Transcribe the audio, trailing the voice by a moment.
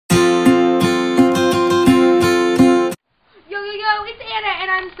Savannah,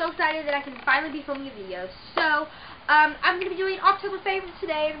 and I'm so excited that I can finally be filming a video. So, I'm going to be doing October favorites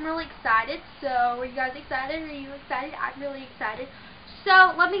today. I'm really excited. So, are you guys excited? Are you excited? I'm really excited.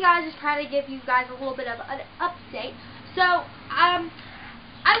 So, let me guys just try to give you guys a little bit of an update. So,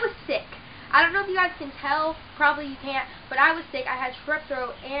 I was sick. I don't know if you guys can tell. Probably you can't. But I was sick. I had strep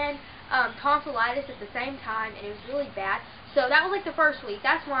throat and tonsillitis at the same time, and it was really bad. So that was like the first week.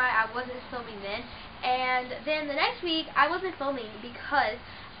 That's why I wasn't filming then. And then the next week I wasn't filming because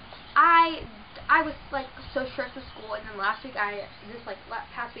I was like so stressed with school. And then last week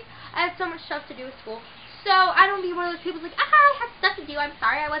past week I had so much stuff to do with school. So I don't be one of those people who's like, I have stuff to do. I'm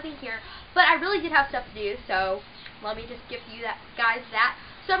sorry I wasn't here, but I really did have stuff to do. So let me just give you guys that.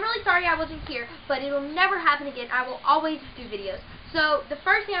 So I'm really sorry I wasn't here, but it'll never happen again. I will always do videos. So the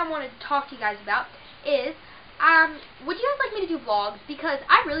first thing I want to talk to you guys about is, would you guys like me to do vlogs? Because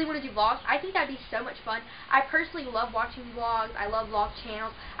I really want to do vlogs. I think that'd be so much fun. I personally love watching vlogs. I love vlog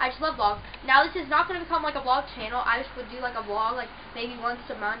channels. I just love vlogs. Now this is not going to become like a vlog channel. I just would do like a vlog, like maybe once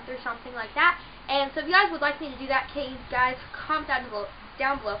a month or something like that. And so if you guys would like me to do that, can you guys comment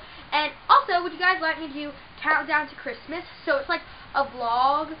down below. And also, would you guys like me to do countdown to Christmas? So it's like a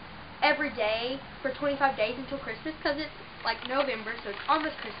vlog every day for 25 days until Christmas, because it's like November, so it's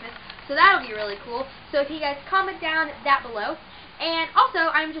almost Christmas. So that'll be really cool. So if you guys comment down that below. And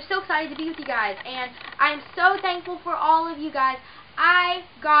also, I'm just so excited to be with you guys. And I'm so thankful for all of you guys. I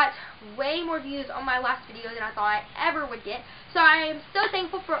got way more views on my last video than I thought I ever would get. So I am so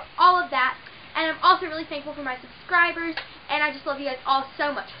thankful for all of that. And I'm also really thankful for my subscribers. And I just love you guys all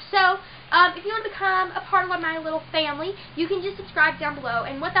so much. So, if you want to become a part of my little family, you can just subscribe down below.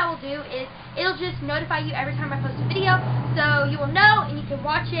 And what that will do is, it'll just notify you every time I post a video. So you will know, and you can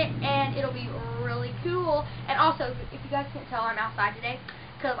watch it, and it'll be really cool. And also, if you guys can't tell, I'm outside today,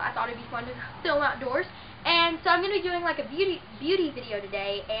 because I thought it'd be fun to film outdoors. And so I'm going to be doing like a beauty video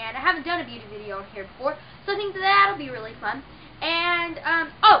today. And I haven't done a beauty video on here before. So I think that'll be really fun. And,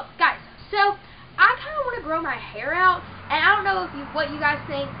 oh, guys, so I kind of want to grow my hair out. And I don't know what you guys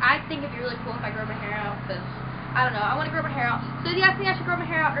think. I think it'd be really cool if I grow my hair out, because I don't know, I want to grow my hair out. So do you guys think I should grow my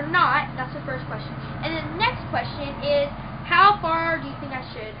hair out or not? That's the first question. And then the next question is, how far do you think I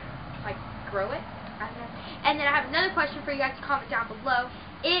should, like, grow it? I don't know. And then I have another question for you guys to comment down below.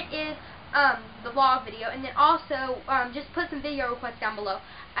 It is the vlog video. And then also, just put some video requests down below.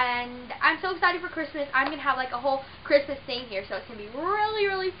 And I'm so excited for Christmas. I'm going to have like a whole Christmas theme here, so it's going to be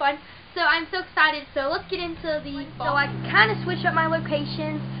really, really fun. So I'm so excited. So let's get into the So I kind of switched up my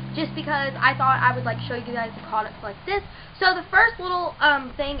locations just because I thought I would like show you guys the products like this. So the first little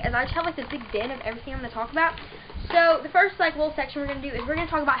thing is I just have like this big bin of everything I'm going to talk about. So the first like little section we're going to do is we're going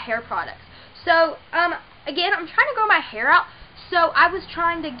to talk about hair products. So again, I'm trying to grow my hair out. So I was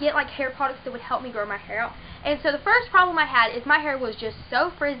trying to get like hair products that would help me grow my hair out. And so the first problem I had is my hair was just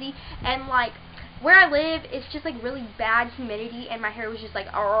so frizzy, and like where I live, it's just like really bad humidity, and my hair was just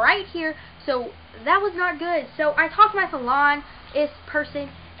like right here. So that was not good. So I talked to my salon-ist person,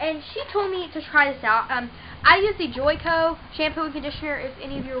 and she told me to try this out. I use the Xoxo shampoo and conditioner, if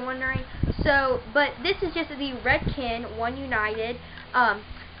any of you are wondering. So, but this is just the Redken One United.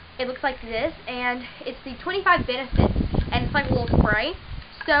 It looks like this, and it's the 25 benefits, and it's like a little spray.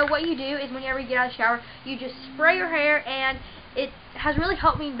 So what you do is whenever you get out of the shower, you just spray your hair, and it has really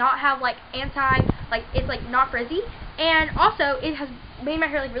helped me not have like it's like not frizzy, and also it has made my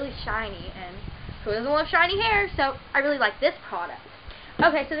hair like really shiny, and who doesn't love shiny hair? So I really like this product.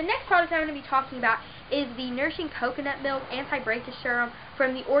 Okay, so the next product I'm going to be talking about is the Nourishing Coconut Milk Anti-Breakage Serum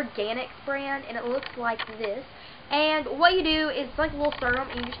from the Organics brand, and it looks like this. And what you do is it's like a little serum,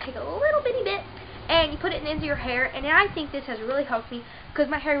 and you just take a little bitty bit and you put it into your hair, and I think this has really helped me because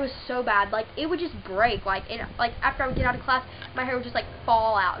my hair was so bad, like it would just break, like after I would get out of class, my hair would just like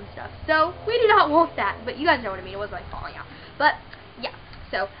fall out and stuff. So we do not want that, but you guys know what I mean. It wasn't like falling out, but yeah.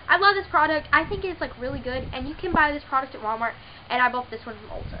 So I love this product. I think it's like really good, and you can buy this product at Walmart, and I bought this one from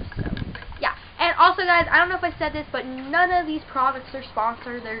Ulta. So yeah. And also guys, I don't know if I said this, but none of these products are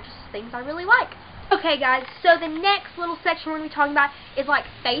sponsored. They're just things I really like. Okay guys, so the next little section we're going to be talking about is like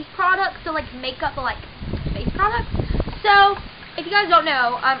face products, so like makeup, but like face products. So, if you guys don't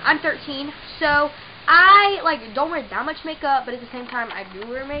know, I'm 13, so I like don't wear that much makeup, but at the same time I do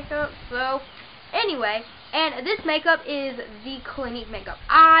wear makeup. So, anyway, and this makeup is the Clinique makeup.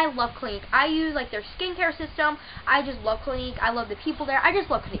 I love Clinique. I use like their skincare system. I just love Clinique. I love the people there. I just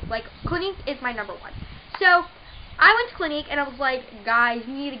love Clinique. Like, Clinique is my #1. So, I went to Clinique and I was like, guys,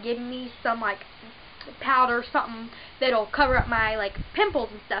 you need to give me some like powder or something that'll cover up my like pimples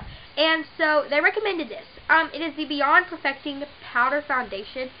and stuff. And so they recommended this. It is the Beyond Perfecting Powder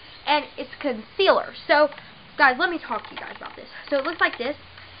Foundation, and it's concealer. So guys, let me talk to you guys about this. So it looks like this,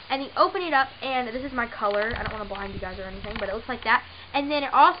 and you open it up, and this is my color. I don't want to blind you guys or anything, but it looks like that. And then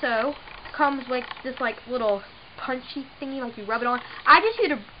it also comes with this like little punchy thingy, like you rub it on. I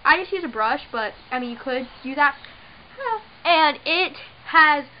just use a brush, but I mean you could use that. And it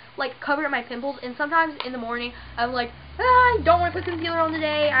has like covered up my pimples, and sometimes in the morning I'm like, I don't want to put concealer on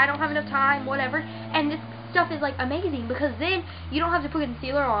today, I don't have enough time, whatever. And this stuff is like amazing because then you don't have to put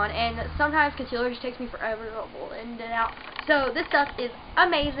concealer on, and sometimes concealer just takes me forever to blend it out. So this stuff is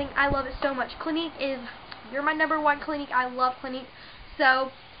amazing. I love it so much. Clinique you're my #1 Clinique. I love Clinique.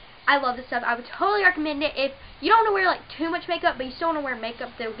 So I love this stuff. I would totally recommend it if you don't want to wear like too much makeup, but you still want to wear makeup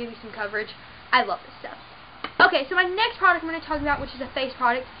that will give you some coverage. I love this stuff. Okay, so my next product I'm going to talk about, which is a face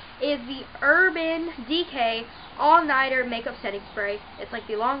product, is the Urban Decay All-Nighter Makeup Setting Spray. It's like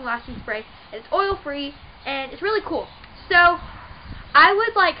the long-lasting spray, and it's oil-free, and it's really cool. So I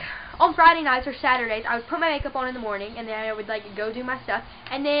would like, on Friday nights or Saturdays, I would put my makeup on in the morning, and then I would like go do my stuff,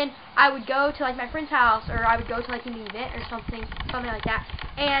 and then I would go to like my friend's house, or I would go to like an event or something like that,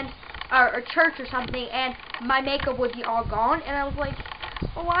 and or church or something, and my makeup would be all gone, and I was like,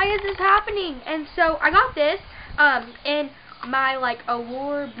 why is this happening? And so I got this in my like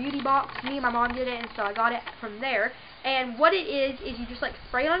Allure beauty box. Me and my mom did it, and so I got it from there. And what it is you just like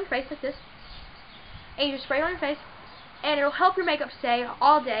spray it on your face like this, and you just spray it on your face, and it'll help your makeup stay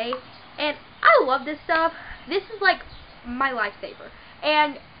all day. And I love this stuff. This is like my lifesaver,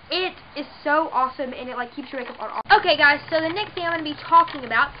 and it is so awesome, and it like keeps your makeup on all. Okay guys, so the next thing I'm going to be talking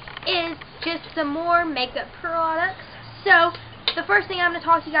about is just some more makeup products. So the first thing I'm going to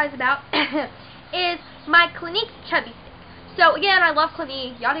talk to you guys about is my Clinique Chubby Stick. So again, I love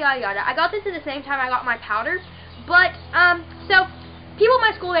Clinique, yada yada yada. I got this at the same time I got my powder, but so people in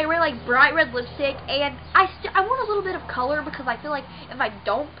my school, they wear like bright red lipstick, and I want a little bit of color because I feel like if I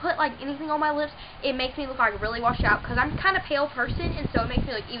don't put like anything on my lips, it makes me look like really washed out because I'm kind of pale person, and so it makes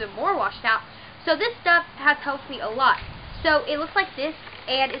me look even more washed out. So this stuff has helped me a lot. So it looks like this,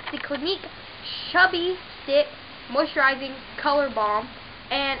 and it's the Clinique Chubby Stick Moisturizing Color Balm,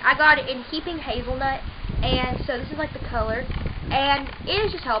 and I got it in Heaping Hazelnut, and so this is like the color, and it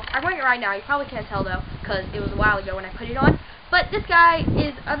has just helped. I'm wearing it right now. You probably can't tell though because it was a while ago when I put it on, but this guy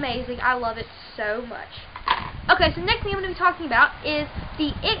is amazing. I love it so much. Okay, so next thing I'm going to be talking about is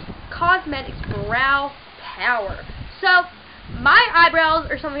the IT Cosmetics Brow Power. So my eyebrows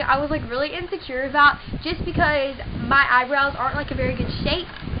are something I was like really insecure about just because my eyebrows aren't like a very good shape.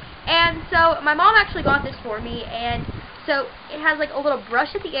 And so my mom actually got this for me, and so it has like a little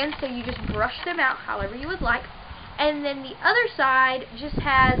brush at the end, so you just brush them out however you would like. And then the other side just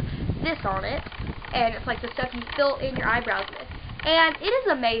has this on it, and it's like the stuff you fill in your eyebrows with. And it is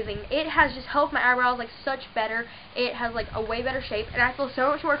amazing. It has just helped my eyebrows like such better. It has like a way better shape, and I feel so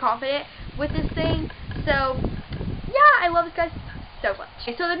much more confident with this thing. So yeah, I love this guy so much.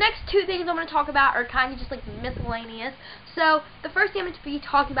 Okay, so the next two things I'm going to talk about are kind of just like miscellaneous. So the first thing I'm going to be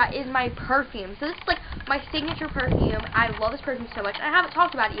talking about is my perfume. So this is like my signature perfume. I love this perfume so much. I haven't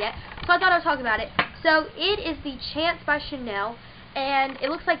talked about it yet, so I thought I would talk about it. So it is the Chance by Chanel, and it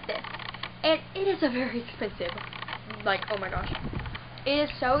looks like this. And it is a very expensive, like, oh my gosh. It is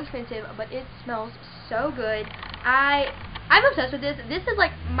so expensive, but it smells so good. I'm obsessed with this. This is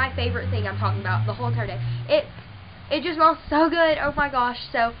like my favorite thing I'm talking about the whole entire day. It just smells so good. Oh my gosh.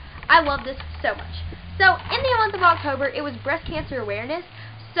 So I love this so much. So in the month of October, it was breast cancer awareness.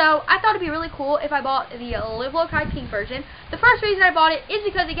 So I thought it'd be really cool if I bought the Live Low Kind Pink version. The first reason I bought it is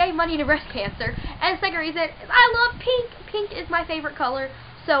because it gave money to breast cancer. And the second reason is I love pink. Pink is my favorite color.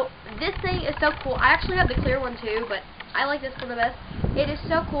 So this thing is so cool. I actually have the clear one too, but I like this one the best. It is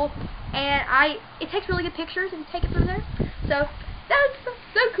so cool, and it takes really good pictures and take it from there. So that's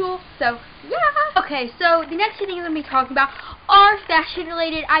so cool. So yeah. Okay, so the next two things I'm going to be talking about are fashion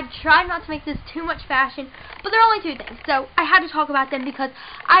related. I tried not to make this too much fashion, but they're only two things. So I had to talk about them because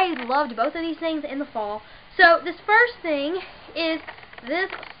I loved both of these things in the fall. So this first thing is this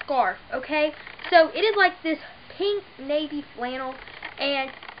scarf, okay? So it is like this pink navy flannel,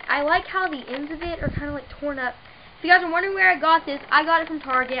 and I like how the ends of it are kind of like torn up. If you guys are wondering where I got this, I got it from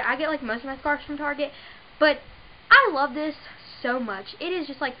Target. I get like most of my scarves from Target, but I love this so much. It is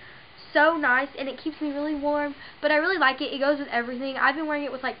just like so nice, and it keeps me really warm, but I really like it. It goes with everything. I've been wearing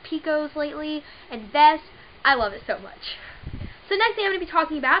it with like picos lately and vests. I love it so much. So next thing I'm going to be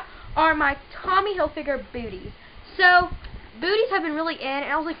talking about are my Tommy Hilfiger booties. So booties have been really in,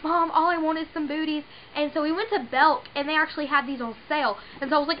 and I was like, Mom, all I want is some booties. And so we went to Belk, and they actually had these on sale. And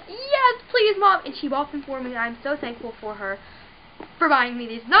so I was like, yes, please, Mom. And she bought them for me, and I'm so thankful for her for buying me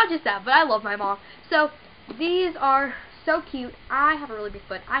these. Not just that, but I love my mom. So these are so cute. I have a really big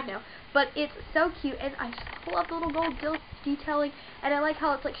foot, I know, but it's so cute, and I just love the little gold detailing, and I like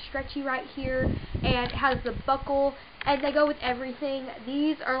how it's like stretchy right here, and it has the buckle, and they go with everything.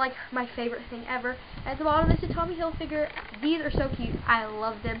 These are like my favorite thing ever. At the bottom is a Tommy Hilfiger. These are so cute. I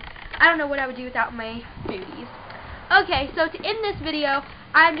love them. I don't know what I would do without my babies. Okay, so to end this video,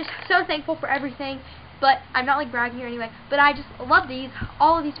 I'm just so thankful for everything. But I'm not like bragging or anyway, but I just love these,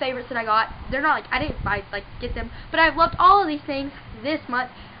 all of these favorites that I got. They're not like, I didn't get them, but I've loved all of these things this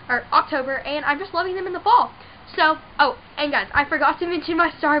month, or October, and I'm just loving them in the fall. So, oh, and guys, I forgot to mention my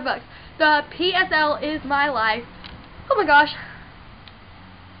Starbucks. The PSL is my life. Oh my gosh.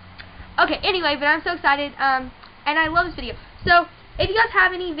 Okay, anyway, but I'm so excited, and I love this video. So, if you guys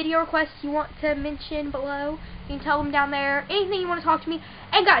have any video requests you want to mention below, you can tell them down there. Anything you want to talk to me.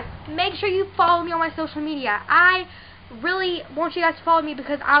 And guys, make sure you follow me on my social media. I really want you guys to follow me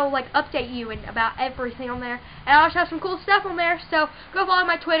because I will like update you and about everything on there. And I also have some cool stuff on there. So go follow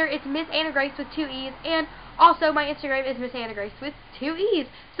my Twitter. It's Miss Anna Grace with 2 E's. And also my Instagram is Miss Anna Grace with 2 E's.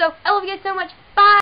 So I love you guys so much. Bye.